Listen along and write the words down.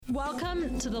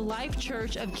Welcome to the Life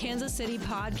Church of Kansas City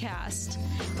podcast.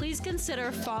 Please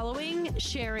consider following,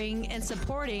 sharing, and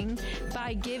supporting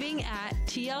by giving at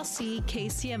tlckcmo.com.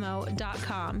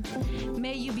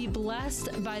 May you be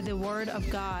blessed by the word of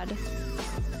God.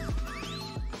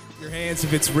 Your hands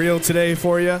if it's real today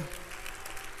for you.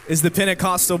 Is the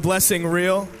Pentecostal blessing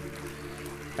real?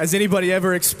 Has anybody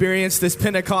ever experienced this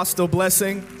Pentecostal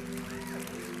blessing?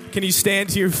 Can you stand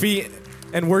to your feet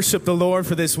and worship the Lord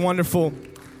for this wonderful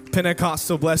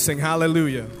Pentecostal blessing?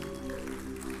 Hallelujah.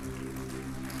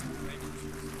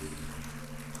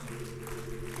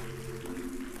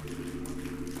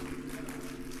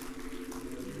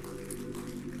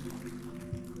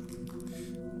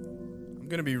 I'm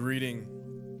going to be reading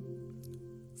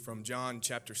from John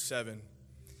chapter 7.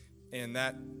 And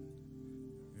that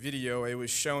video, it was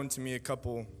shown to me a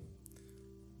couple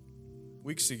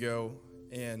weeks ago.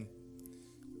 And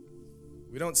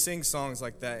we don't sing songs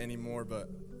like that anymore, but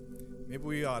maybe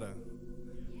we ought to.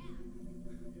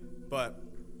 But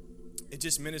it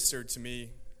just ministered to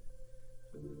me,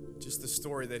 just the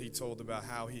story that he told about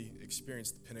how he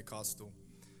experienced the Pentecostal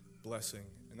blessing.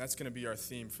 And that's going to be our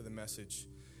theme for the message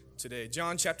today.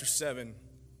 John chapter 7,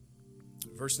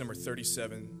 verse number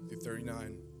 37 through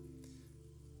 39.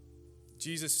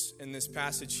 Jesus, in this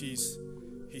passage, he's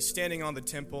standing on the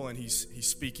temple and he's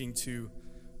speaking to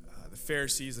the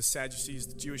Pharisees, the Sadducees,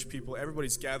 the Jewish people.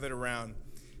 Everybody's gathered around.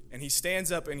 And he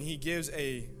stands up and he gives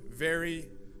a very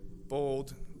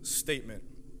bold statement.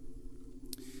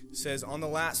 It says, "On the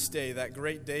last day, that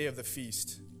great day of the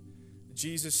feast,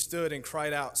 Jesus stood and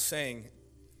cried out, saying,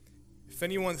 'If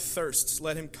anyone thirsts,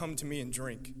 let him come to me and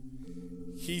drink.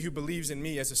 He who believes in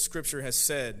me, as the scripture has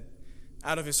said,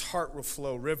 out of his heart will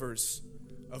flow rivers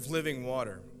of living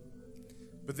water.'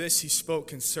 But this he spoke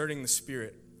concerning the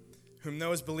Spirit, whom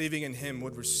those believing in him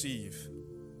would receive.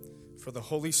 For the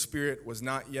Holy Spirit was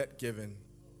not yet given,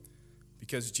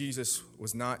 because Jesus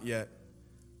was not yet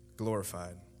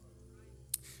glorified."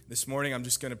 This morning, I'm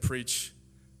just going to preach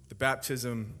the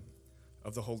baptism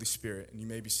of the Holy Spirit, and you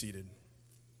may be seated.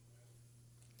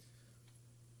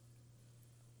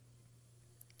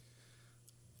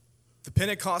 The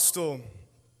Pentecostal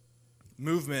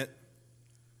movement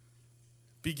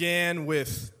began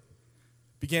with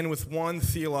one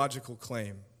theological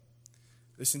claim.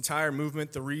 This entire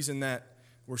movement, the reason that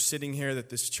we're sitting here, that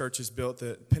this church is built,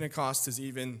 that Pentecost is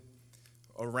even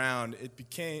around, it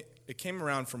came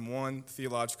around from one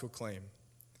theological claim.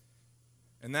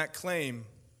 And that claim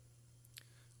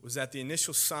was that the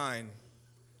initial sign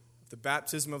of the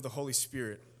baptism of the Holy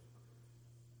Spirit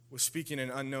was speaking in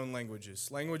unknown languages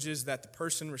that the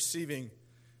person receiving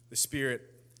the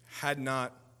Spirit had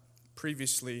not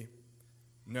previously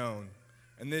known.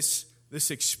 And this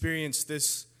experience,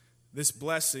 this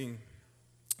blessing,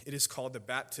 it is called the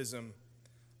baptism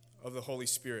of the Holy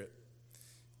Spirit.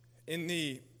 In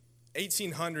the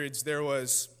 1800s, there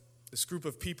was this group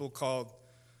of people called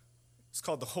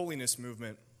the Holiness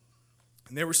Movement.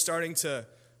 And they were starting to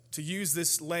use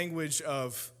this language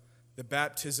of the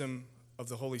baptism of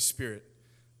the Holy Spirit.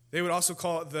 They would also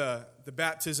call it the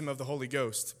baptism of the Holy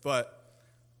Ghost. But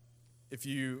if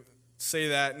you say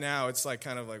that now, it's like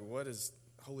kind of like, what is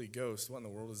Holy Ghost? What in the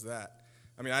world is that?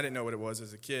 I mean, I didn't know what it was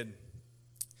as a kid.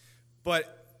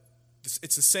 But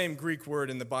it's the same Greek word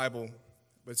in the Bible,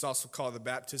 but it's also called the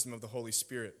baptism of the Holy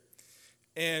Spirit.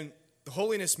 And the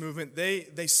Holiness Movement,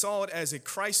 they saw it as a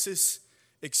crisis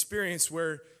experience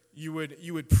where you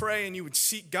would pray and you would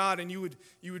seek God and you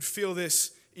would feel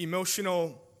this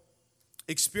emotional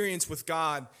experience with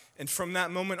God. And from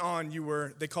that moment on,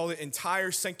 they called it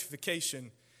entire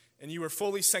sanctification. And you were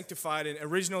fully sanctified, and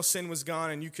original sin was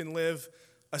gone, and you can live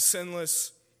a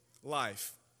sinless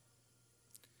life.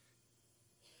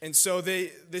 And so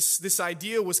this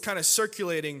idea was kind of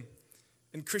circulating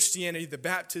in Christianity, the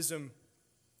baptism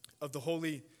of the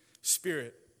Holy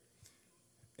Spirit.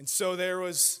 And so there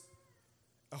was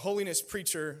a holiness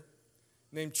preacher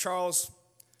named Charles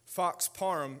Fox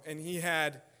Parham, and he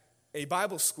had a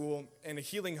Bible school and a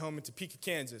healing home in Topeka,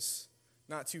 Kansas,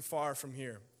 not too far from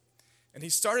here. And he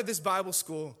started this Bible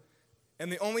school, and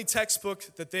the only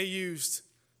textbook that they used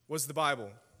was the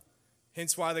Bible.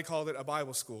 Hence why they called it a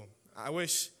Bible school. I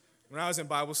wish when I was in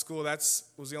Bible school, that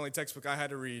was the only textbook I had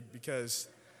to read because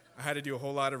I had to do a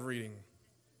whole lot of reading.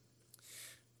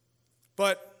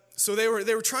 But so they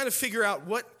were trying to figure out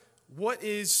what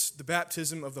is the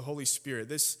baptism of the Holy Spirit.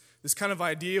 This kind of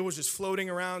idea was just floating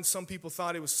around. Some people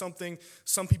thought it was something.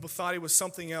 Some people thought it was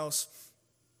something else.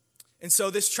 And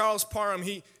so this Charles Parham,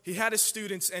 he had his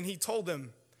students, and he told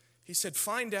them, he said,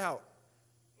 find out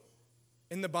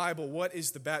in the Bible what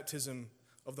is the baptism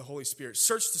of the Holy Spirit.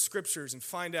 Search the scriptures and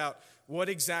find out what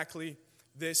exactly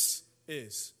this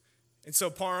is. And so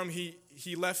Parham,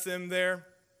 he left them there,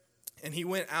 and he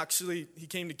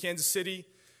came to Kansas City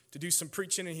to do some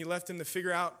preaching, and he left them to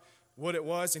figure out what it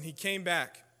was, and he came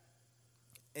back.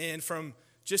 And from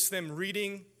just them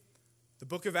reading the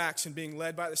book of Acts and being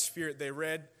led by the Spirit, they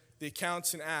read the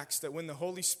accounts in Acts that when the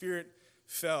Holy Spirit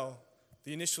fell,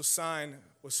 the initial sign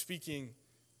was speaking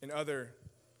in other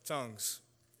tongues.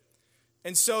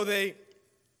 And so they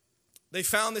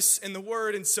found this in the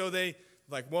Word, and so they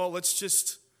well, let's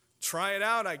just try it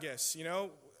out, I guess.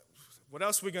 What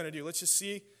else are we going to do? Let's just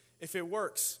see if it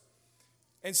works.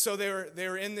 And so they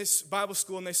were in this Bible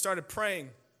school, and they started praying.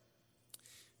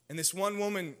 And this one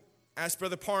woman asked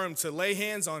Brother Parham to lay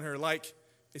hands on her, like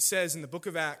it says in the book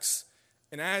of Acts.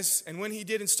 And when he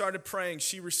did and started praying,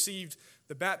 she received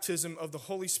the baptism of the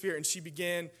Holy Spirit, and she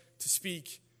began to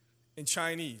speak in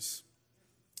Chinese.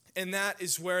 And that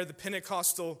is where the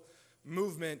Pentecostal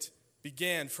movement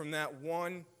began, from that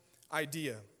one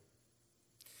idea.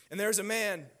 And there's a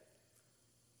man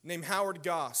named Howard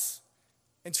Goss.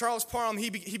 And Charles Parham, he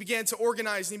began to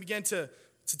organize, and he began to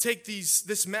take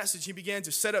this message. He began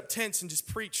to set up tents and just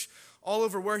preach all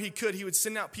over where he could. He would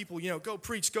send out people, go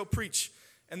preach, go preach.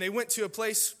 And they went to a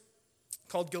place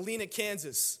called Galena,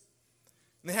 Kansas.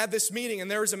 And they had this meeting,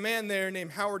 and there was a man there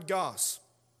named Howard Goss.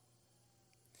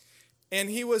 And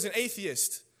he was an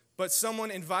atheist, but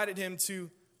someone invited him to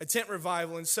a tent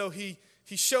revival. And so he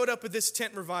showed up at this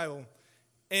tent revival.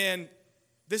 And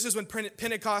this is when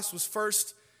Pentecost was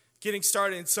first getting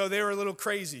started. And so they were a little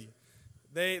crazy.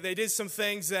 They did some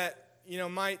things that,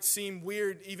 might seem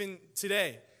weird even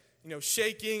today.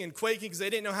 Shaking and quaking because they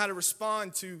didn't know how to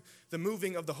respond to the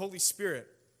moving of the Holy Spirit.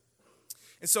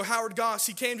 And so Howard Goss,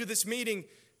 he came to this meeting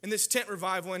in this tent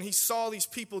revival, and he saw these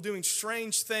people doing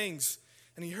strange things.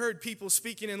 And he heard people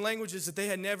speaking in languages that they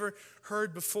had never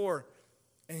heard before.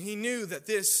 And he knew that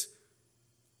this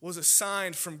was a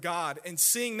sign from God. And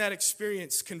seeing that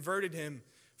experience converted him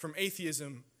from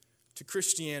atheism to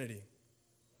Christianity.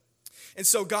 And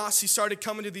so Goss, he started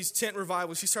coming to these tent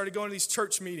revivals. He started going to these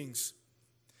church meetings.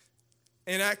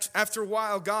 And after a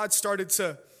while, God started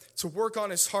to work on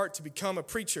his heart to become a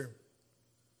preacher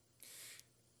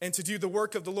and to do the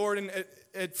work of the Lord. And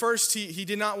at first, he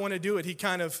did not want to do it. He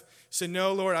kind of said,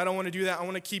 no, Lord, I don't want to do that. I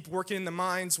want to keep working in the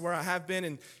mines where I have been,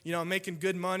 and I'm making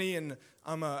good money, and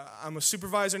I'm a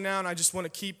supervisor now, and I just want to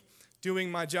keep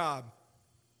doing my job.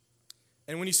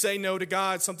 And when you say no to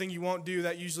God, something you won't do,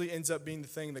 that usually ends up being the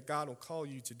thing that God will call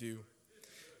you to do.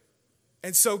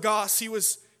 And so Goss, he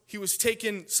was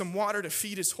taking some water to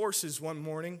feed his horses one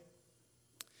morning,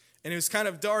 and it was kind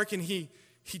of dark, and he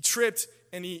tripped,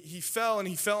 and he fell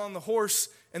on the horse,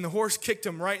 and the horse kicked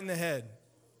him right in the head.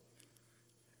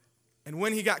 And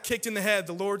when he got kicked in the head,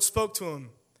 the Lord spoke to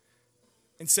him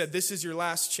and said, "This is your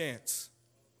last chance."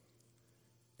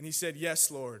 And he said, "Yes,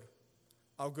 Lord,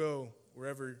 I'll go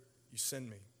wherever you send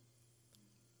me."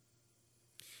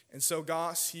 And so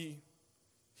Goss, he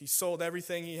sold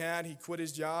everything he had. He quit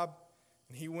his job,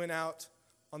 and he went out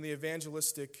on the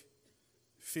evangelistic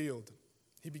field.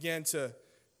 He began to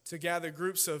gather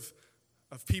groups of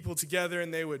people together,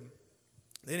 and they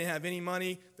didn't have any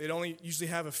money. They'd only usually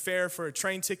have a fare for a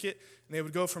train ticket, and they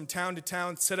would go from town to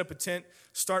town, set up a tent,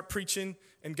 start preaching,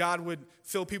 and God would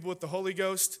fill people with the Holy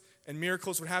Ghost, and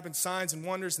miracles would happen, signs and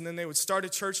wonders, and then they would start a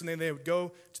church, and then they would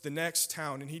go to the next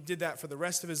town. And he did that for the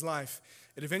rest of his life.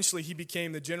 And eventually he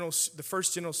became the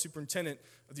first general superintendent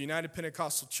of the United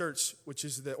Pentecostal Church, which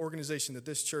is the organization that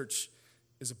this church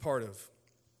is a part of.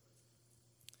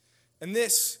 And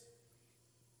this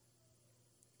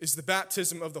is the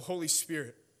baptism of the Holy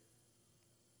Spirit.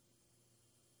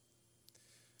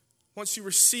 Once you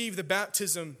receive the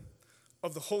baptism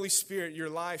of the Holy Spirit, your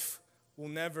life will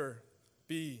never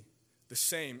be the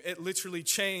same. It literally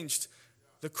changed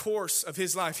the course of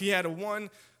his life. He had a one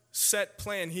set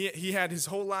plan. He had his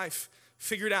whole life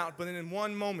figured out, but then in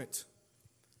one moment,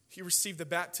 he received the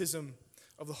baptism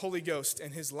of the Holy Ghost,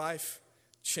 and his life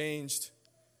changed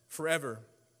forever.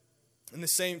 And the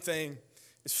same thing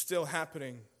is still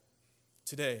happening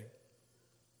today.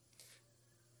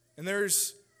 And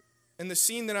in the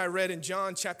scene that I read in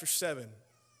John chapter 7,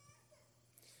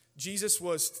 Jesus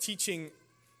was teaching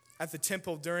at the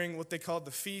temple during what they called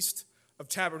the Feast of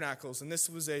Tabernacles. And this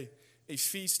was a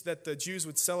feast that the Jews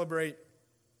would celebrate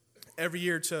every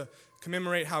year to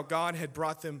commemorate how God had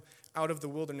brought them out of the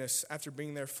wilderness after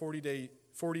being there 40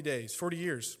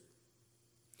 years.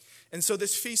 And so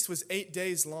this feast was 8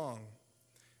 days long.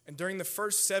 And during the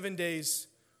first 7 days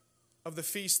of the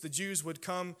feast, the Jews would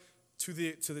come to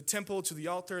the temple, to the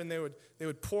altar, and they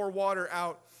would pour water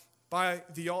out by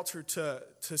the altar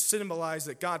to symbolize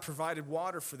that God provided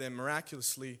water for them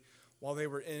miraculously while they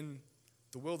were in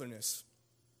the wilderness.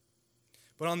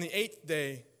 But on the 8th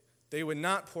day, they would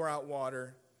not pour out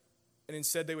water, and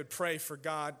instead they would pray for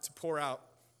God to pour out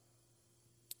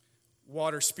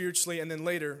water spiritually and then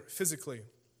later physically.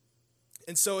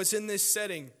 And so it's in this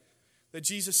setting that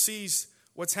Jesus sees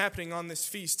what's happening on this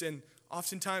feast. And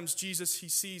oftentimes Jesus, he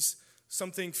sees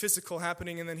something physical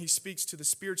happening, and then he speaks to the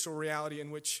spiritual reality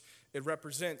in which it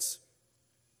represents.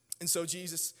 And so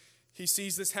Jesus, he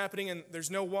sees this happening, and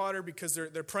there's no water because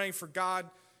they're praying for God,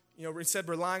 instead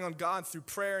relying on God through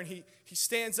prayer. And he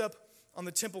stands up on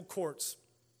the temple courts,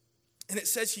 and it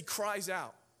says he cries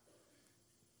out.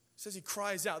 It says he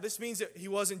cries out. This means that he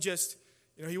wasn't just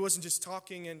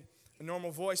talking in a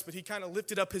normal voice, but he kind of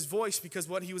lifted up his voice because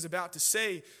what he was about to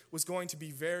say was going to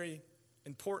be very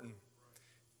important.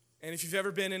 And if you've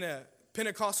ever been in a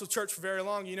Pentecostal church for very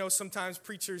long, sometimes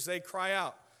preachers, they cry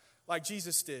out like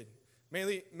Jesus did.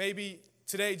 Maybe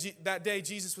today, that day,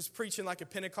 Jesus was preaching like a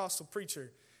Pentecostal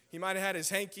preacher. He might have had his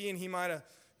hanky, and he might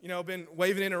have, been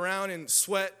waving it around, and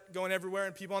sweat going everywhere,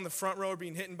 and people on the front row are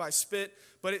being hit by spit.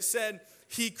 But it said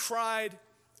he cried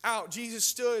out. Jesus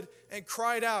stood and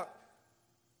cried out,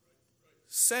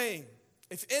 saying,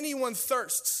 "If anyone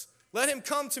thirsts, let him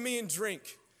come to me and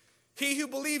drink. He who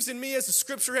believes in me, as the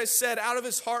scripture has said, out of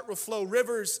his heart will flow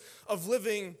rivers of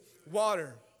living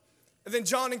water." And then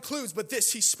John includes, "But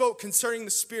this he spoke concerning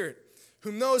the Spirit,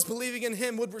 whom those believing in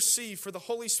him would receive, for the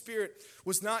Holy Spirit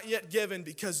was not yet given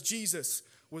because Jesus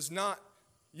was not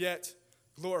yet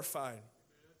glorified."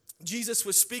 Jesus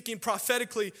was speaking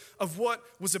prophetically of what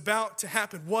was about to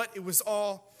happen, what it was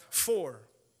all for.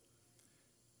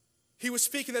 He was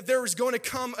speaking that there was going to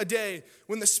come a day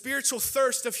when the spiritual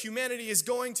thirst of humanity is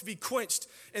going to be quenched,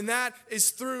 and that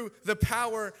is through the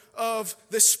power of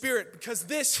the Spirit, because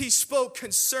this he spoke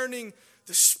concerning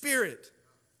the Spirit.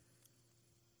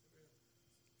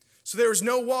 So there was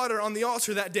no water on the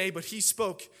altar that day, but he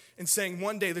spoke and saying,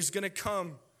 one day there's going to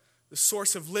come the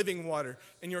source of living water,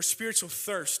 and your spiritual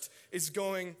thirst is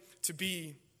going to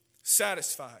be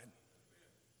satisfied.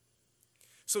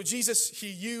 So Jesus, he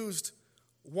used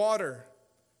water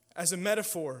as a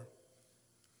metaphor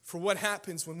for what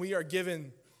happens when we are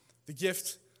given the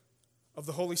gift of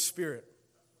the Holy Spirit.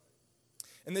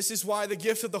 And this is why the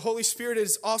gift of the Holy Spirit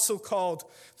is also called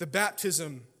the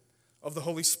baptism of the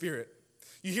Holy Spirit.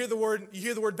 You hear the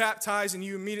word baptize, and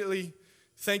you immediately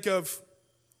think of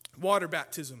water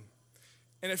baptism.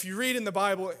 And if you read in the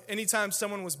Bible, anytime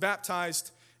someone was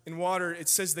baptized in water, it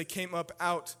says they came up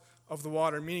out of the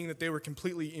water, meaning that they were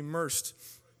completely immersed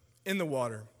in the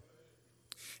water.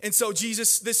 And so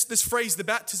Jesus, this phrase, the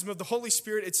baptism of the Holy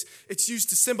Spirit, it's used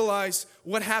to symbolize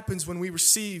what happens when we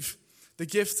receive the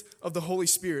gift of the Holy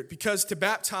Spirit. Because to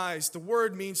baptize, the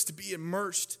word means to be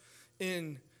immersed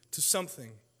into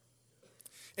something.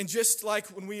 And just like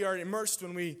when we are immersed,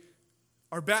 when we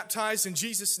are baptized in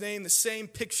Jesus' name, the same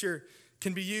picture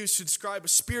can be used to describe a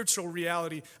spiritual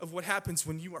reality of what happens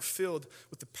when you are filled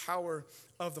with the power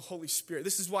of the Holy Spirit.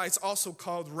 This is why it's also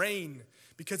called rain,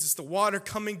 because it's the water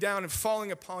coming down and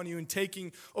falling upon you and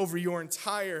taking over your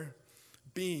entire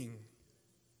being.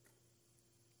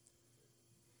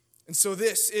 And so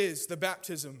this is the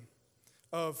baptism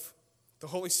of the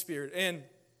Holy Spirit. And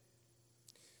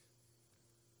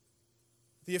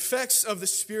the effects of the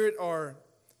Spirit are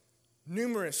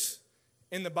numerous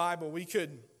in the Bible. We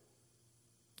could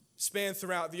span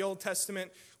throughout the Old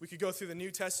Testament. We could go through the New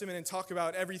Testament and talk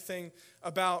about everything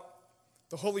about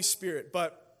the Holy Spirit.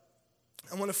 But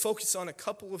I want to focus on a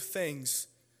couple of things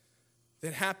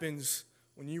that happens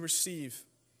when you receive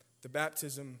the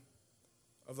baptism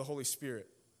of the Holy Spirit.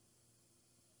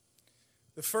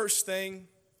 The first thing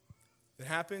that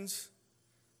happens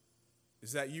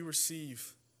is that you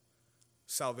receive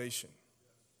salvation.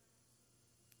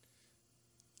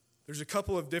 There's a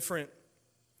couple of different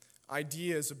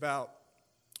ideas about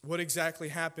what exactly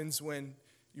happens when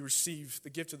you receive the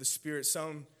gift of the Spirit.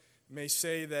 Some may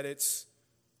say that it's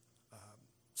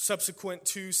subsequent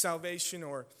to salvation,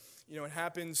 or it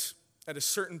happens at a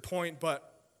certain point,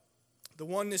 but the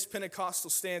Oneness Pentecostal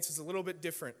stance is a little bit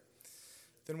different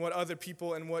than what other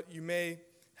people and what you may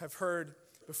have heard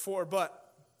before.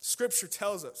 But Scripture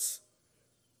tells us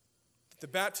that the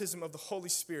baptism of the Holy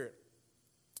Spirit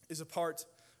is a part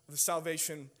of the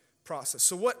salvation process.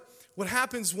 So what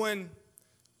happens when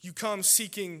you come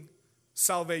seeking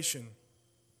salvation?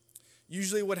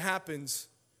 Usually what happens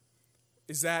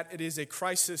is that it is a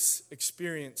crisis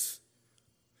experience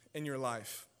in your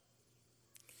life.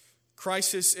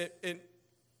 Crisis,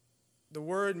 the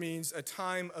word means a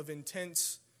time of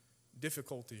intense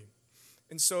difficulty.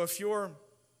 And so if you're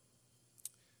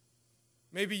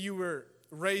Maybe you were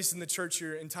raised in the church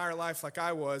your entire life like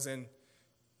I was, and,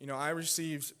 I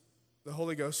received the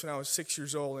Holy Ghost when I was 6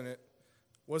 years old, and it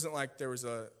wasn't like there was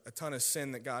a ton of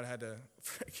sin that God had to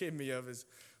forgive me of as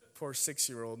a poor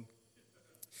 6-year-old.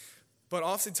 But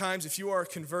oftentimes, if you are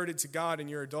converted to God in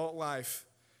your adult life,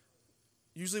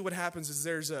 usually what happens is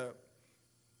there's a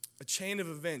chain of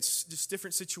events, just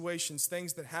different situations,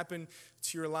 things that happen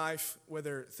to your life,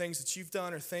 whether things that you've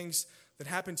done or things that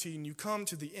happen to you, and you come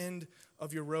to the end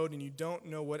of your road and you don't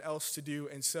know what else to do.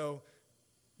 And so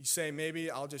you say, maybe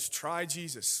I'll just try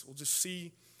Jesus. We'll just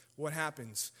see what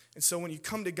happens. And so when you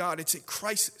come to God, it's a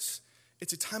crisis.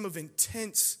 It's a time of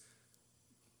intense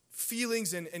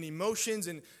feelings and emotions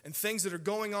and things that are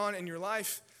going on in your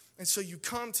life. And so you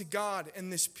come to God in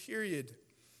this period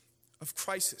of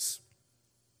crisis.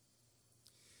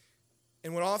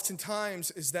 And what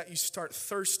oftentimes is that you start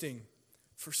thirsting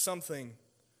for something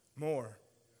more.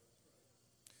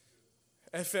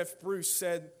 F.F. Bruce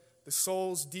said, "The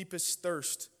soul's deepest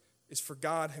thirst is for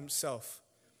God himself,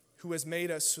 who has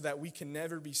made us so that we can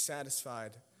never be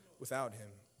satisfied without him."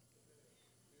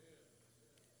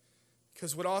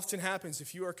 Because what often happens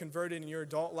if you are converted in your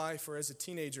adult life or as a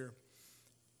teenager,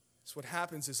 is what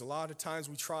happens is a lot of times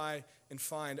we try and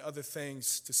find other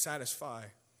things to satisfy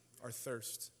our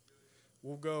thirst.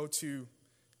 We'll go to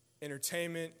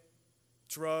entertainment,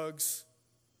 drugs,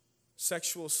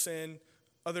 sexual sin,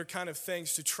 other kind of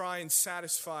things to try and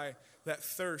satisfy that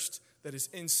thirst that is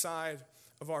inside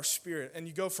of our spirit. And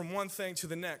you go from one thing to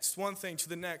the next,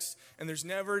 and there's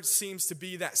never seems to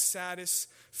be that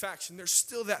satisfaction. There's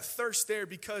still that thirst there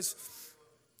because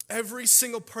every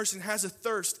single person has a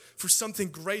thirst for something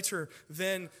greater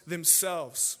than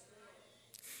themselves.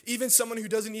 Even someone who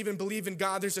doesn't even believe in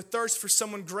God, there's a thirst for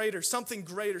someone greater, something,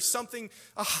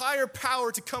 a higher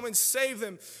power to come and save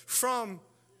them from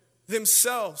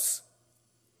themselves.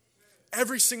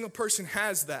 Every single person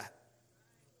has that.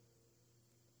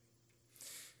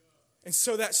 And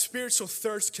so that spiritual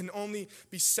thirst can only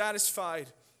be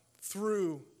satisfied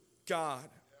through God.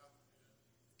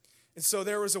 And so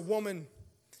there was a woman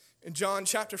in John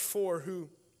chapter 4 who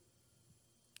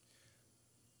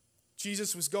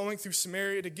Jesus was going through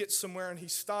Samaria to get somewhere, and he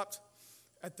stopped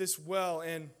at this well,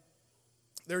 and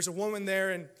there's a woman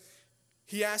there, and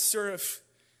he asked her if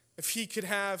he could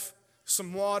have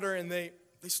some water, and they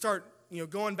start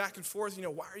going back and forth.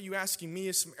 Why are you asking me,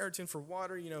 a Samaritan, for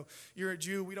water? You're a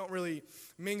Jew. We don't really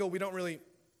mingle. We don't really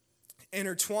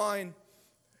intertwine.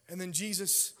 And then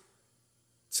Jesus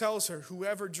tells her,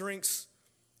 whoever drinks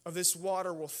of this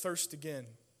water will thirst again.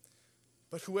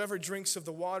 But whoever drinks of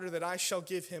the water that I shall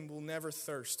give him will never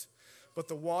thirst. But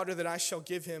the water that I shall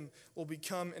give him will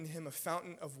become in him a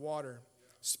fountain of water,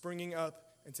 springing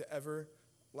up into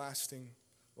everlasting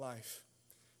life.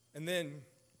 And then,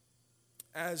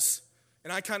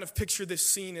 and I kind of picture this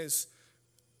scene as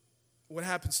what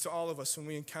happens to all of us when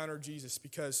we encounter Jesus,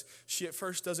 because she at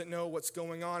first doesn't know what's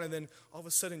going on, and then all of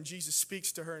a sudden Jesus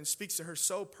speaks to her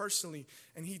so personally,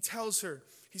 and he tells her,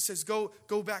 he says, go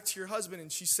back to your husband,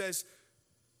 and he says,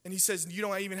 you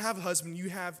don't even have a husband,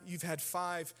 you've had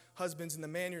 5 husbands, and the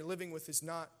man you're living with is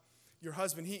not your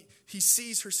husband. He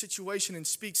sees her situation and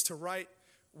speaks to right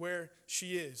where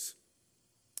she is.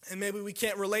 And maybe we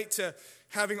can't relate to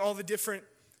having all the different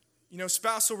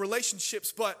spousal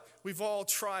relationships, but we've all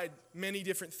tried many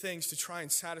different things to try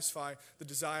and satisfy the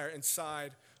desire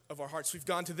inside of our hearts. We've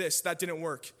gone to this, that didn't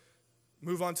work.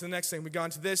 Move on to the next thing. We've gone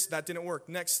to this, that didn't work.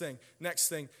 Next thing.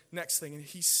 And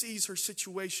he sees her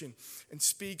situation and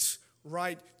speaks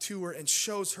right to her and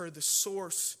shows her the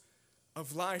source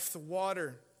of life, the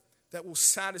water that will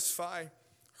satisfy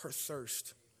her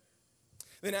thirst.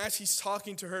 Then as he's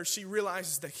talking to her, she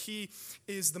realizes that he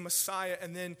is the Messiah,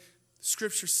 and then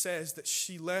Scripture says that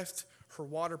she left her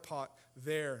water pot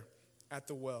there at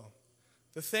the well.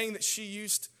 The thing that she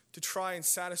used to try and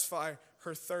satisfy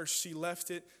her thirst, she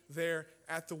left it there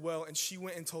at the well, and she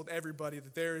went and told everybody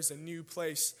that there is a new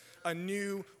place, a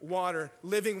new water,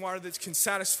 living water that can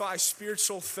satisfy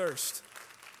spiritual thirst.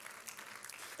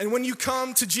 And when you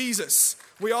come to Jesus,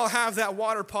 we all have that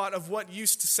water pot of what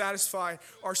used to satisfy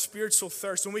our spiritual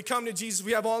thirst. When we come to Jesus,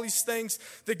 we have all these things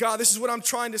that, God, this is what I'm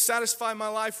trying to satisfy my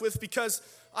life with because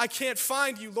I can't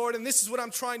find you, Lord, and this is what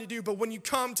I'm trying to do. But when you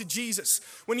come to Jesus,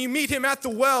 when you meet him at the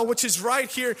well, which is right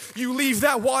here, you leave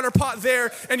that water pot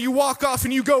there and you walk off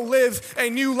and you go live a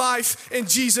new life in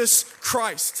Jesus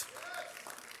Christ.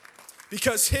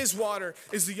 Because his water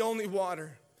is the only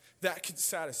water that can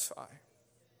satisfy.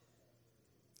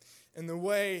 And the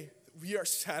way we are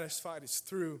satisfied is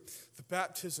through the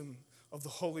baptism of the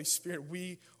Holy Spirit.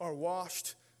 We are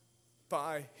washed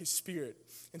by his Spirit.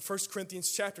 In 1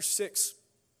 Corinthians chapter 6,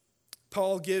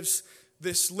 Paul gives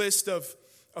this list of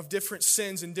different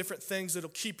sins and different things that'll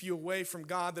keep you away from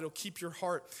God, that'll keep your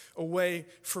heart away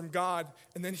from God.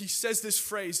 And then he says this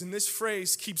phrase, and this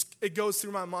phrase goes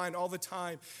through my mind all the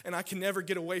time, and I can never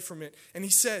get away from it. And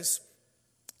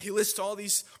he lists all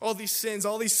these sins,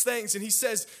 all these things, and he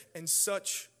says, and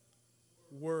such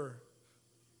were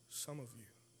some of you.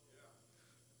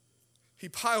 He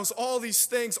piles all these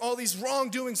things, all these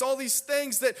wrongdoings, all these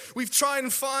things that we've tried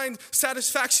and find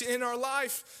satisfaction in our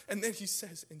life. And then he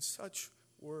says, and such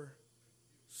were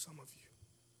some of you.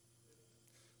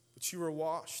 But you were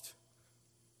washed,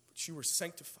 but you were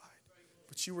sanctified,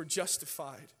 but you were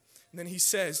justified. And then he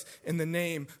says, in the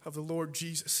name of the Lord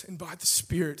Jesus and by the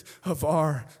Spirit of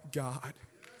our God.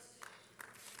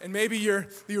 And maybe you're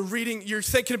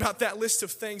thinking about that list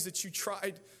of things that you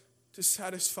tried to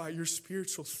satisfy your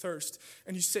spiritual thirst.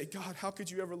 And you say, God, how could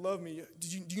you ever love me?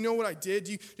 Do you know what I did?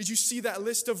 Did you see that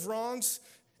list of wrongs?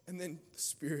 And then the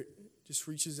Spirit just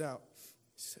reaches out.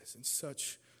 He says, and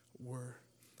such were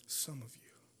some of you.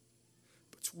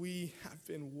 But we have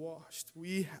been washed.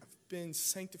 We have been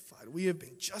sanctified. We have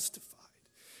been justified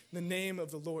in the name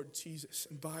of the Lord Jesus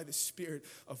and by the Spirit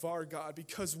of our God.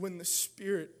 Because when the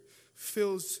Spirit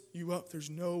fills you up, there's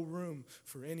no room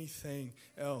for anything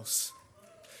else.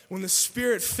 When the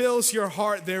Spirit fills your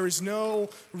heart, there is no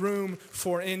room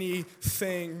for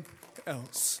anything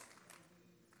else.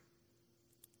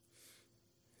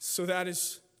 So that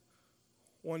is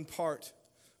one part,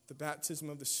 the baptism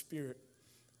of the Spirit.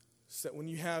 So that when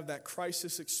you have that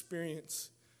crisis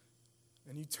experience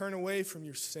and you turn away from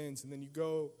your sins and then you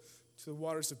go to the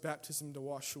waters of baptism to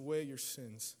wash away your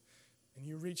sins and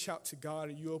you reach out to God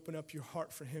and you open up your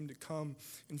heart for Him to come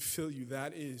and fill you,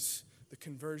 that is the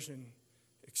conversion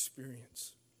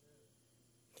experience.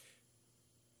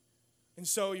 And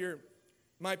so you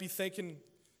might be thinking,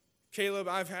 Caleb,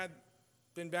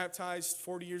 been baptized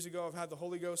 40 years ago. I've had the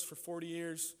Holy Ghost for 40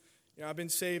 years. I've been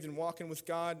saved and walking with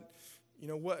God.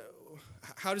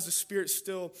 How does the Spirit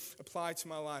still apply to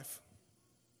my life?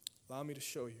 Allow me to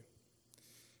show you.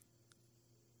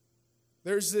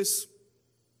 There's this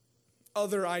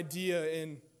other idea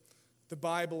in the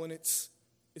Bible, and it's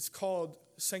called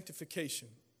sanctification.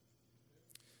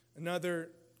 Another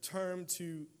term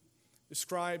to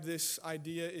describe this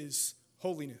idea is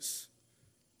holiness.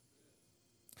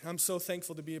 I'm so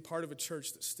thankful to be a part of a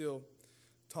church that still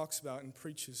talks about and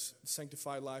preaches a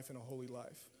sanctified life and a holy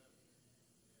life.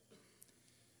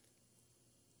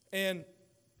 And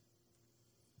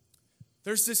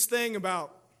there's this thing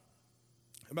about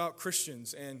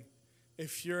Christians, and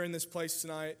if you're in this place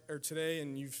tonight or today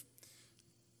and you've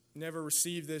never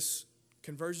received this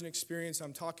conversion experience,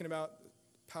 I'm talking about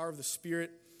the power of the Spirit.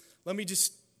 Let me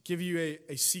just give you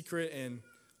a secret, and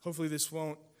hopefully this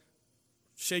won't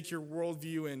shake your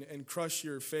worldview and crush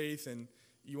your faith, and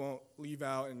you won't leave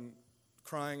out and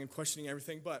crying and questioning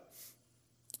everything. But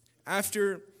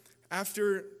after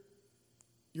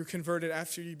you're converted,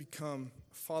 after you become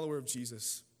a follower of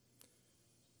Jesus,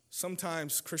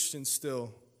 sometimes Christians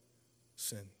still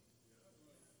sin.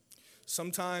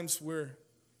 Sometimes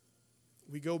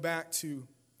we go back to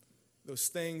those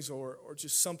things or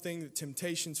just something,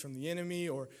 temptations from the enemy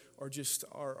or just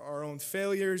our own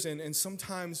failures. And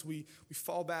sometimes we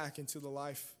fall back into the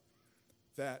life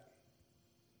that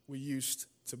we used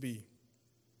to be.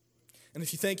 And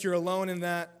if you think you're alone in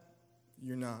that,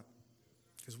 you're not.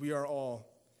 Because we are all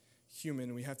human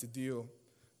and we have to deal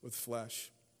with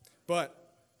flesh.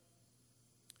 But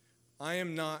I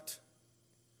am not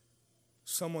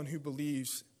someone who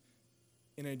believes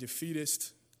in a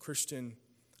defeatist Christian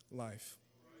life.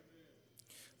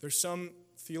 There's some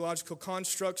theological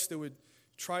constructs that would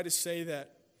try to say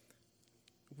that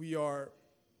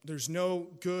there's no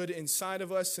good inside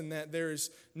of us and that there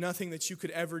is nothing that you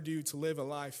could ever do to live a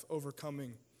life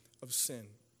overcoming of sin.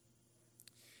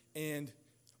 And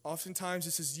oftentimes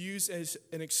this is used as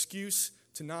an excuse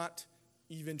to not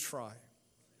even try.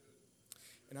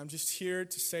 And I'm just here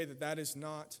to say that is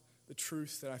not the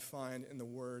truth that I find in the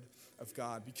Word of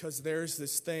God, because there's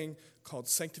this thing called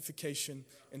sanctification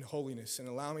and holiness, and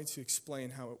allow me to explain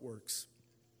how it works.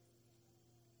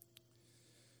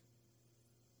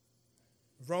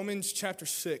 Romans chapter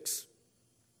 6.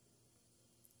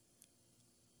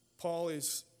 Paul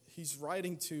he's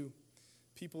writing to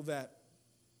people that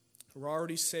were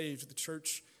already saved, the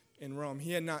church in Rome.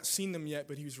 He had not seen them yet,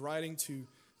 but he was writing to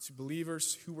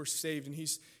believers who were saved. And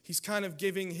he's kind of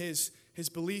giving his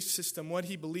belief system, what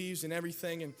he believes and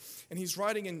everything. And he's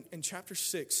writing in chapter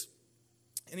 6.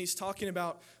 And he's talking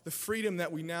about the freedom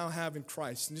that we now have in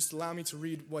Christ. And just allow me to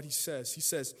read what he says. He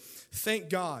says, "Thank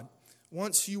God,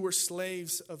 once you were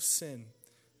slaves of sin,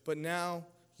 but now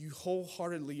you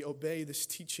wholeheartedly obey this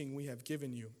teaching we have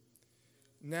given you.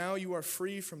 Now you are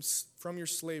free from your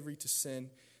slavery to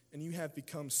sin, and you have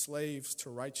become slaves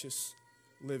to righteous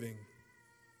living.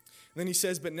 And then he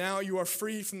says, but now you are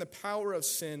free from the power of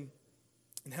sin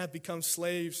and have become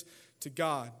slaves to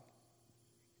God.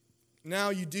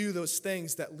 Now you do those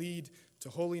things that lead to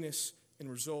holiness and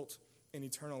result in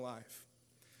eternal life.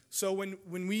 So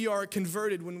when we are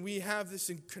converted, when we have this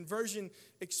conversion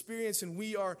experience and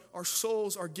our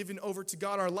souls are given over to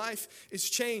God, our life is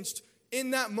changed.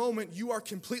 In that moment, you are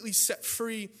completely set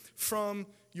free from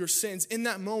your sins. In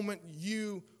that moment,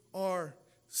 you are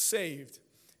saved.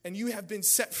 And you have been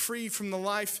set free from the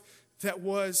life that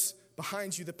was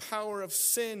behind you, the power of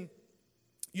sin.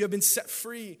 You have been set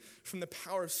free from the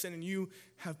power of sin, and you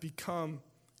have become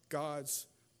God's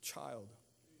child.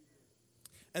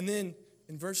 And then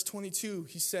in verse 22,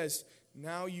 he says,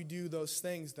 now you do those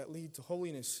things that lead to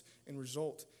holiness and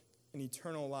result in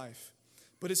eternal life.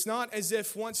 But it's not as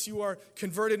if once you are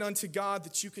converted unto God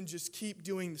that you can just keep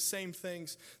doing the same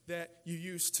things that you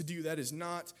used to do. That is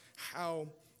not how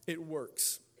it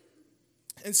works.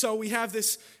 And so we have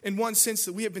this in one sense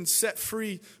that we have been set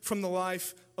free from the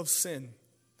life of sin.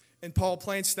 And Paul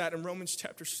plants that in Romans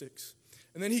chapter 6.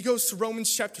 And then he goes to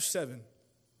Romans chapter 7.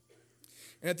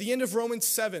 And at the end of Romans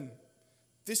 7,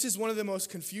 this is one of the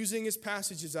most confusingest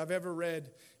passages I've ever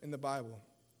read in the Bible.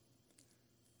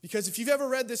 Because if you've ever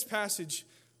read this passage,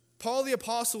 Paul the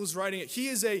Apostle is writing it.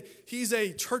 He's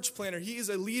a church planner. He is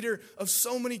a leader of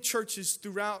so many churches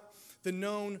throughout the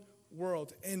known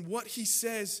world. And what he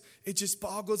says, it just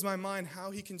boggles my mind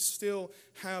how he can still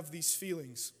have these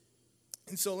feelings.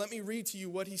 And so let me read to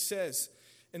you what he says,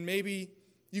 and maybe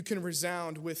you can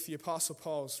resound with the Apostle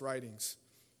Paul's writings.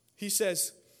 He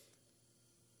says,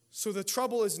 so the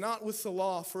trouble is not with the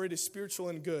law, for it is spiritual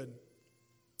and good.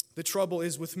 The trouble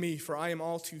is with me, for I am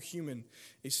all too human,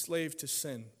 a slave to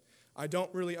sin. I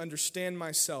don't really understand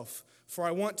myself, for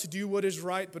I want to do what is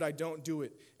right, but I don't do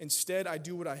it. Instead, I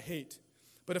do what I hate.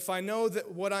 But if I know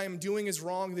that what I am doing is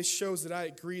wrong, this shows that I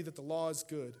agree that the law is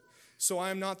good. So I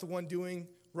am not the one doing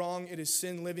wrong, it is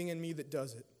sin living in me that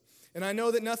does it. And I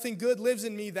know that nothing good lives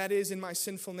in me, that is, in my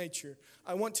sinful nature.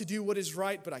 I want to do what is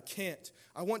right, but I can't.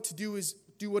 I want to do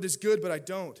what is good, but I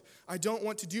don't. I don't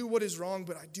want to do what is wrong,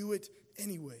 but I do it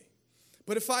anyway.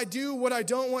 But if I do what I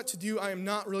don't want to do, I am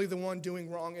not really the one doing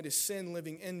wrong. It is sin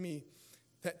living in me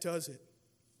that does it.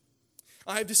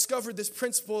 I have discovered this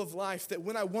principle of life, that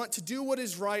when I want to do what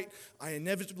is right, I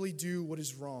inevitably do what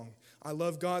is wrong. I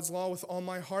love God's law with all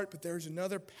my heart, but there is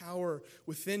another power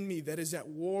within me that is at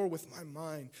war with my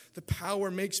mind. The power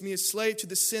makes me a slave to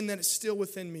the sin that is still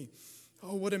within me.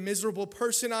 Oh, what a miserable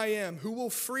person I am. Who will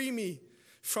free me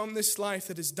from this life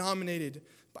that is dominated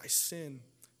by sin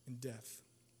and death?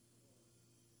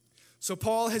 So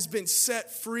Paul has been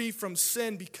set free from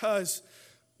sin because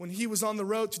when he was on the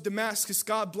road to Damascus,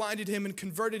 God blinded him and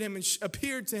converted him and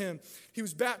appeared to him. He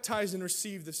was baptized and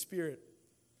received the Spirit.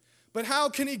 But how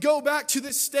can he go back to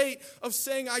this state of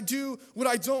saying, I do what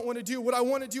I don't want to do? What I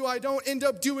want to do, I don't end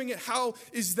up doing it. How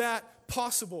is that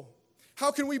possible?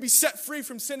 How can we be set free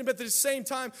from sin, but at the same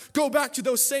time go back to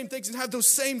those same things and have those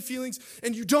same feelings,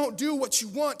 and you don't do what you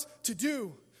want to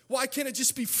do? Why can't it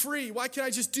just be free? Why can't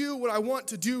I just do what I want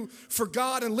to do for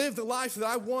God and live the life that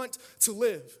I want to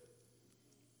live?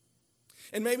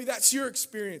 And maybe that's your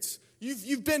experience.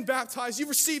 You've been baptized, you've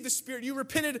received the Spirit, you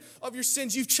repented of your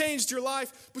sins, you've changed your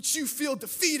life, but you feel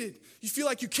defeated. You feel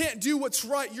like you can't do what's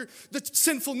right. The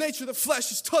sinful nature, the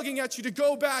flesh is tugging at you to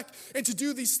go back and to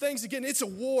do these things again. It's a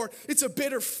war. It's a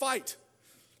bitter fight.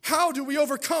 How do we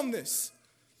overcome this?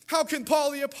 How can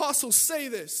Paul the Apostle say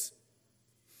this?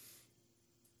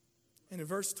 And in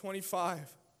verse 25,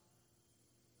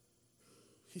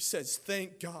 he says,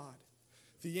 thank God.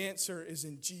 The answer is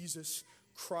in Jesus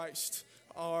Christ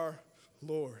our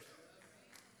Lord.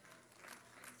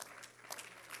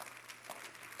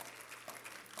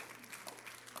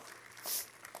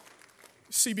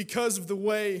 See, because of the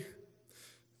way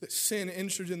that sin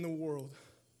entered in the world,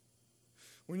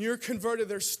 when you're converted,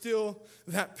 there's still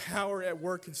that power at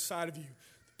work inside of you.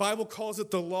 The Bible calls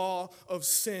it the law of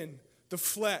sin, the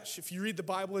flesh. If you read the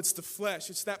Bible, it's the flesh.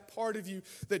 It's that part of you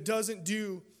that doesn't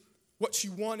do what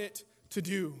you want it to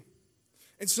do.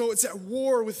 And so it's at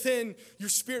war within your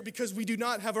spirit because we do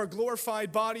not have our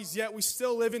glorified bodies yet. We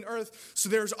still live in earth, so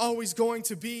there's always going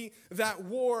to be that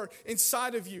war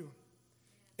inside of you.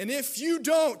 And if you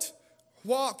don't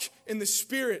walk in the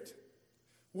Spirit,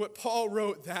 what Paul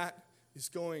wrote, that is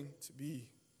going to be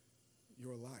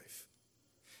your life.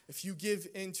 If you give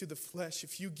into the flesh,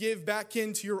 if you give back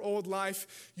into your old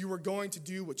life, you are going to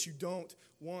do what you don't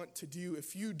want to do.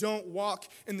 If you don't walk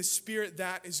in the Spirit,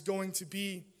 that is going to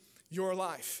be your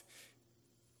life.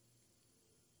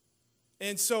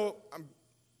 And so I'm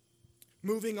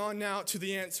moving on now to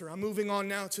the answer. I'm moving on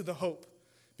now to the hope.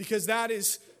 Because it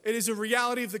is a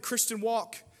reality of the Christian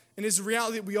walk. And it's a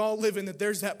reality that we all live in, that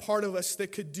there's that part of us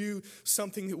that could do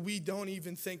something that we don't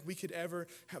even think we could ever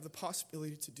have the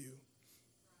possibility to do.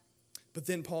 But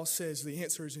then Paul says the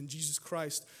answer is in Jesus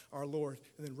Christ our Lord.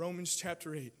 And then Romans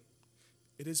chapter 8,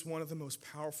 it is one of the most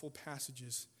powerful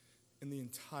passages in the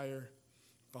entire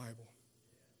Bible.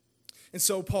 And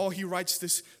so Paul, he writes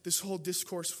this whole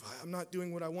discourse, I'm not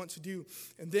doing what I want to do.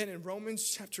 And then in Romans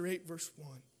chapter 8, verse 1,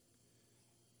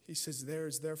 he says, there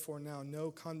is therefore now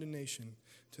no condemnation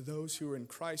to those who are in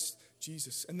Christ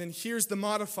Jesus. And then here's the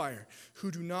modifier,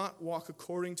 who do not walk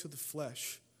according to the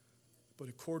flesh, but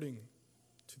according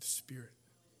to the Spirit.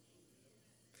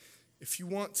 If you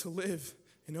want to live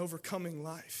an overcoming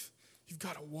life, you've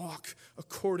got to walk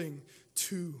according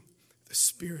to the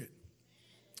Spirit.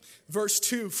 Verse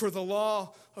 2, for the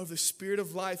law of the Spirit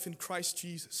of life in Christ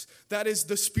Jesus. That is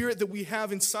the Spirit that we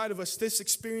have inside of us, this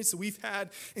experience that we've had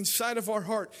inside of our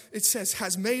heart. It says,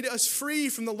 has made us free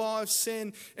from the law of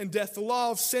sin and death. The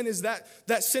law of sin is that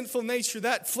sinful nature,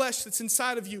 that flesh that's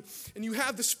inside of you. And you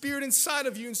have the Spirit inside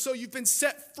of you, and so you've been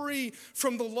set free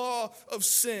from the law of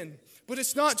sin. But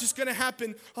it's not just going to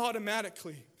happen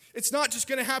automatically. It's not just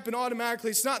going to happen automatically.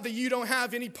 It's not that you don't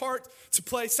have any part to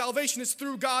play. Salvation is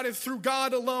through God and through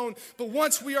God alone. But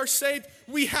once we are saved,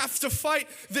 we have to fight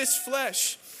this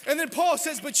flesh. And then Paul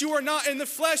says, but you are not in the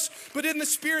flesh, but in the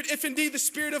Spirit, if indeed the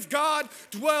Spirit of God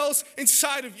dwells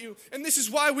inside of you. And this is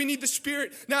why we need the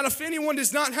Spirit. Now, if anyone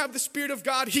does not have the Spirit of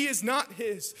God, he is not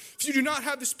his. If you do not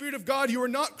have the Spirit of God, you are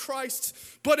not Christ's.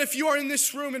 But if you are in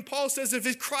this room, and Paul says,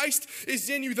 if Christ is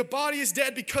in you, the body is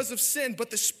dead because of sin,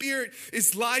 but the Spirit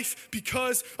is life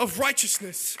because of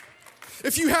righteousness.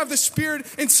 If you have the Spirit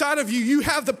inside of you, you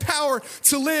have the power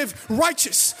to live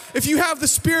righteous. If you have the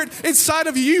Spirit inside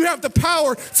of you, you have the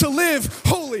power to live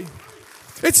holy.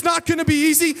 It's not going to be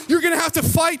easy. You're going to have to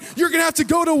fight. You're going to have to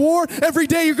go to war every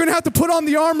day. You're going to have to put on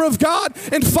the armor of God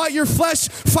and fight your flesh,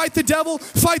 fight the devil,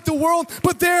 fight the world.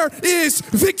 But there is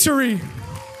victory.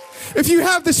 If you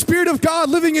have the Spirit of God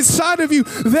living inside of you,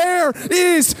 there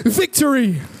is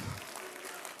victory.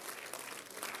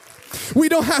 We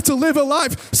don't have to live a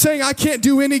life saying, I can't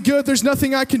do any good. There's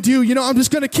nothing I can do. I'm just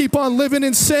going to keep on living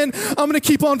in sin. I'm going to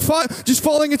keep on just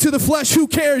falling into the flesh. Who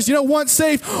cares? Once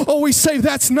saved, always saved.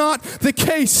 That's not the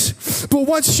case. But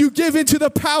once you give into the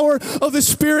power of the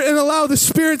Spirit and allow the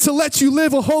Spirit to let you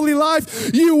live a holy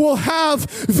life, you will have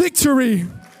victory.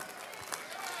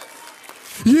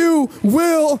 You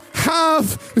will have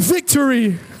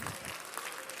victory.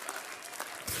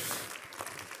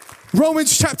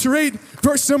 Romans chapter 8,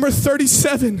 verse number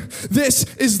 37.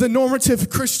 This is the normative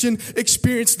Christian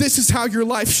experience. This is how your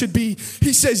life should be.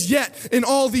 He says, yet in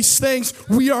all these things,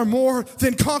 we are more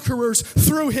than conquerors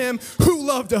through him who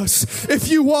loved us. If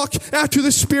you walk after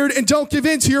the Spirit and don't give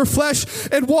in to your flesh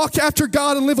and walk after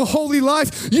God and live a holy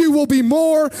life, you will be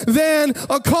more than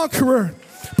a conqueror.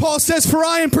 Paul says, for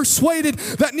I am persuaded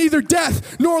that neither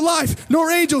death, nor life, nor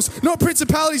angels, nor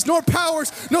principalities, nor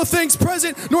powers, nor things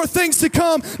present, nor things to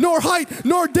come, nor height,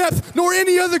 nor depth, nor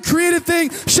any other created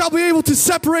thing shall be able to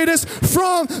separate us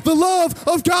from the love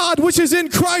of God, which is in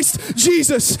Christ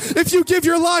Jesus. If you give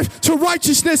your life to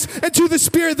righteousness and to the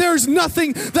Spirit, there is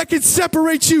nothing that can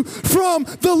separate you from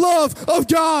the love of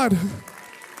God.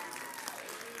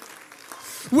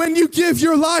 When you give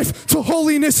your life to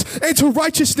holiness and to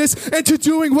righteousness and to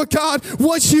doing what God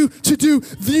wants you to do,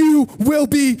 you will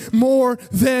be more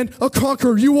than a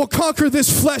conqueror. You will conquer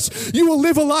this flesh. You will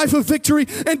live a life of victory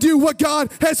and do what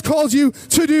God has called you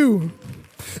to do.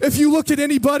 If you look at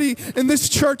anybody in this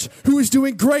church who is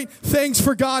doing great things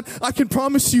for God, I can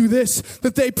promise you this,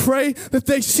 that they pray, that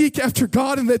they seek after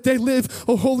God, and that they live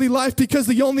a holy life, because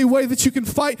the only way that you can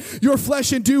fight your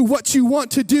flesh and do what you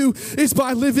want to do is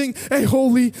by living a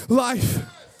holy life.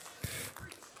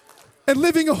 And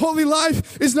living a holy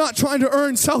life is not trying to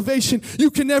earn salvation.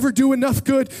 You can never do enough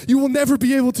good. You will never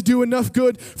be able to do enough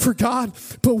good for God.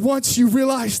 But once you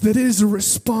realize that it is a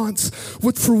response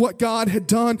for what God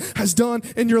has done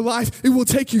in your life, it will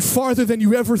take you farther than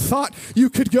you ever thought you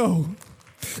could go.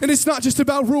 And it's not just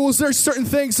about rules. There's certain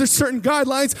things, there's certain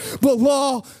guidelines, but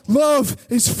love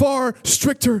is far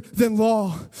stricter than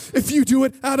law. If you do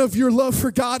it out of your love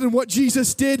for God and what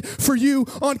Jesus did for you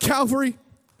on Calvary,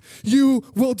 you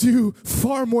will do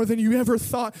far more than you ever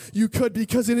thought you could,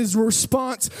 because it is a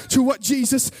response to what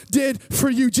Jesus did for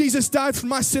you. Jesus died for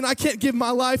my sin. I can't give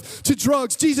my life to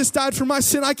drugs. Jesus died for my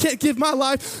sin. I can't give my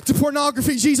life to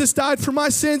pornography. Jesus died for my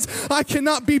sins. I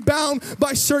cannot be bound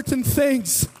by certain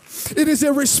things. It is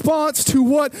a response to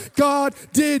what God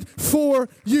did for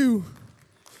you.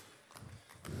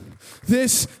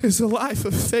 This is the life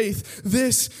of faith.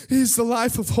 This is the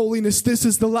life of holiness. This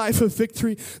is the life of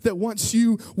victory, that once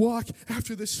you walk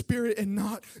after the Spirit and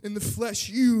not in the flesh,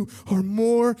 you are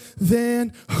more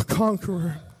than a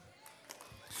conqueror.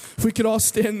 If we could all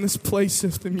stand in this place,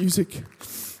 if the music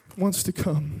wants to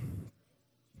come.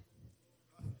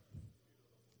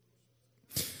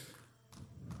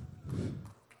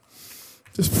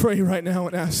 Just pray right now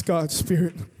and ask God's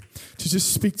Spirit to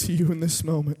just speak to you in this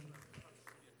moment.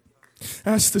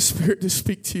 Ask the Spirit to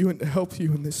speak to you and to help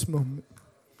you in this moment.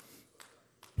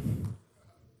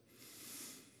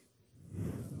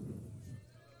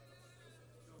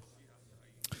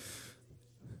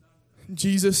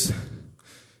 Jesus,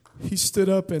 he stood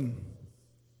up and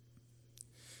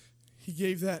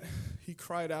he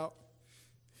cried out.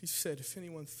 He said, if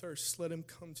anyone thirsts, let him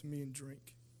come to me and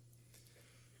drink.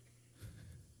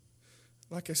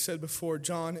 Like I said before,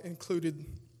 John included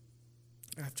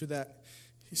after that.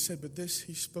 He said, but this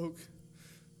he spoke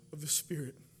of the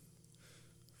Spirit.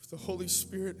 The Holy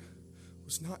Spirit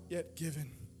was not yet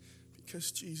given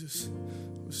because Jesus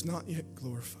was not yet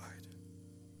glorified.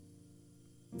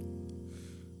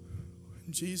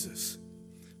 When Jesus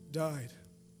died,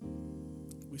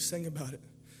 we sang about it.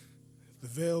 The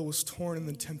veil was torn in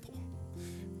the temple.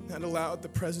 And that allowed the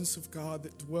presence of God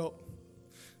that dwelt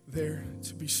there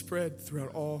to be spread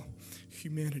throughout all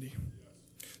humanity.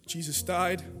 Jesus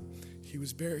died, he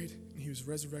was buried, and he was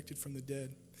resurrected from the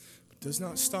dead. But it does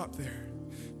not stop there,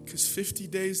 because 50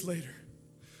 days later,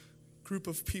 a group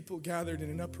of people gathered in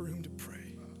an upper room to pray.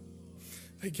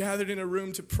 They gathered in a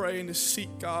room to pray and to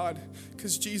seek God,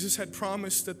 because Jesus had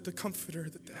promised that the Comforter,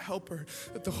 that the Helper,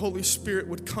 that the Holy Spirit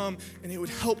would come and it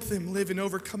would help them live an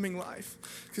overcoming life.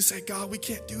 Because say, God, we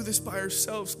can't do this by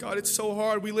ourselves. God, it's so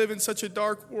hard. We live in such a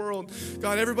dark world.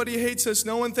 God, everybody hates us.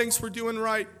 No one thinks we're doing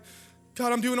right.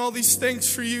 God, I'm doing all these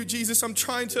things for you, Jesus. I'm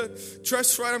trying to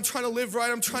dress right. I'm trying to live right.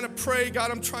 I'm trying to pray.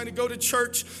 God, I'm trying to go to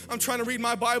church. I'm trying to read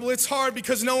my Bible. It's hard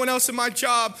because no one else in my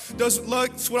job does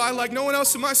what I like. No one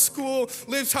else in my school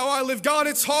lives how I live. God,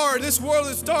 it's hard. This world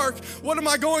is dark. What am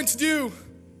I going to do?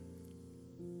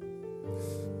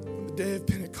 When the day of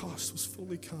Pentecost was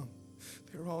fully come,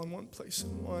 they were all in one place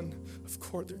in one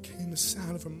accord. There came the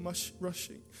sound of a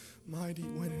rushing mighty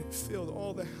wind, and it filled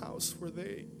all the house where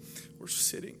they were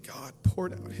sitting. God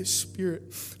poured out his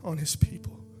Spirit on his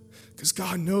people, because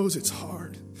God knows it's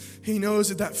hard. He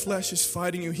knows that flesh is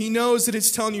fighting you. He knows that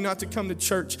it's telling you not to come to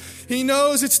church. He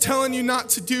knows it's telling you not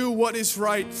to do what is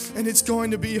right, and it's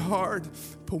going to be hard.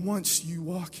 But once you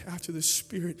walk after the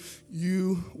Spirit,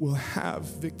 you will have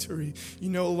victory. You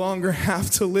no longer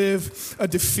have to live a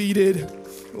defeated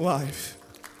life.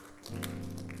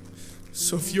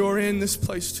 So if you're in this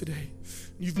place today,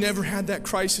 you've never had that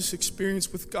crisis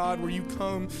experience with God where you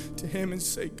come to him and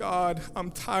say, God,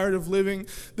 I'm tired of living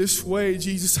this way.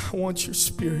 Jesus, I want your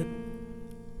Spirit.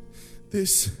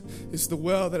 This is the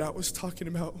well that I was talking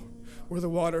about, where the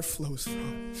water flows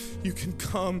from. You can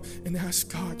come and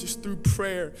ask God just through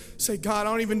prayer. Say, God, I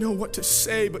don't even know what to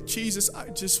say, but Jesus, I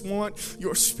just want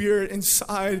your Spirit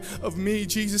inside of me.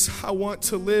 Jesus, I want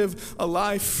to live a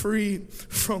life free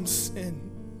from sin.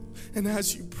 And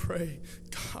as you pray,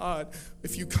 God,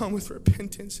 if you come with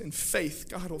repentance and faith,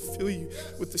 God will fill you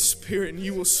with the Spirit and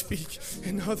you will speak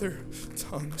in other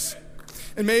tongues.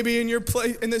 And maybe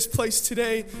in this place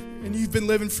today, and you've been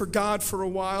living for God for a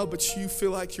while, but you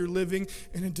feel like you're living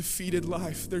in a defeated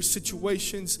life. There's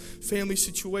situations, family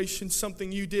situations,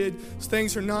 something you did,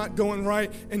 things are not going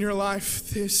right in your life.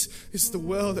 This is the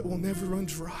well that will never run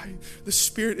dry. The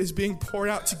Spirit is being poured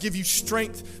out to give you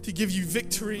strength, to give you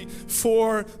victory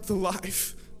for the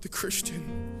life, the Christian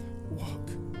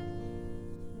walk.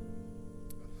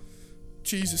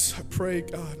 Jesus, I pray,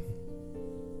 God,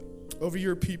 over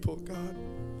your people, God.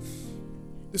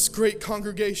 This great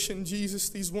congregation, Jesus,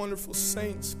 these wonderful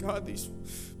saints, God, these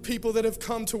people that have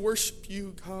come to worship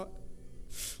you, God.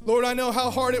 Lord, I know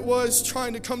how hard it was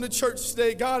trying to come to church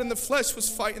today, God, and the flesh was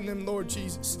fighting them, Lord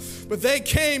Jesus. But they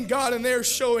came, God, and they're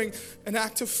showing an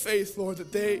act of faith, Lord,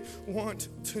 that they want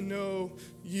to know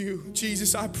you.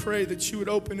 Jesus, I pray that you would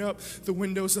open up the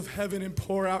windows of heaven and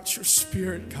pour out your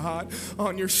Spirit, God,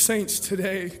 on your saints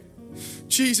today.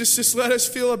 Jesus, just let us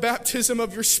feel a baptism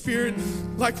of your Spirit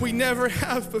like we never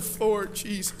have before,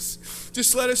 Jesus.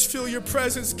 Just let us feel your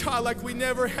presence, God, like we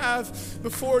never have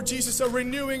before, Jesus. A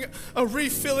renewing, a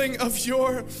refilling of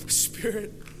your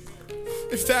Spirit.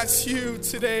 If that's you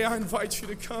today, I invite you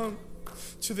to come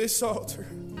to this altar.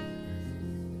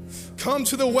 Come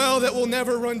to the well that will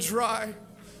never run dry.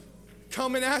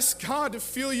 Come and ask God to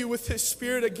fill you with His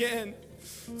Spirit again,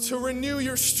 to renew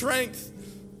your strength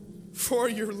for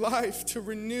your life, to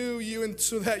renew you, and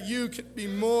so that you can be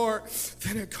more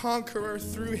than a conqueror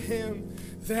through Him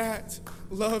that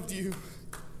loved you.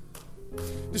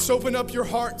 Just open up your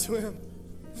heart to Him.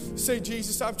 Say,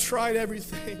 Jesus, I've tried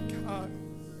everything, God.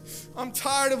 I'm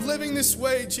tired of living this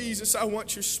way, Jesus. I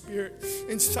want your Spirit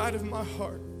inside of my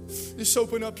heart. Just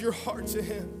open up your heart to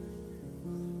Him.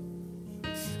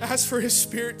 Ask for His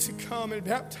Spirit to come and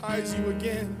baptize you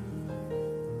again.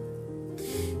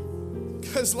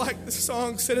 Because like the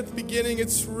song said at the beginning,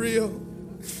 it's real.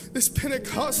 This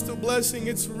Pentecostal blessing,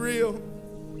 it's real.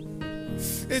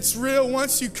 It's real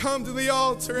once you come to the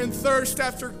altar and thirst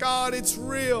after God. It's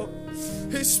real.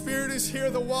 His Spirit is here.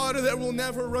 The water that will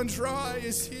never run dry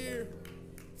is here.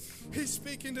 He's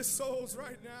speaking to souls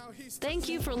right now. Thank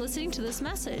you for listening to this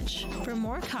message. For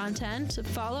more content,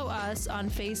 follow us on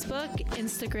Facebook,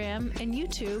 Instagram, and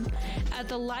YouTube at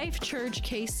The Life Church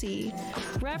KC.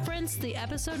 Reference the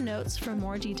episode notes for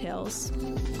more details.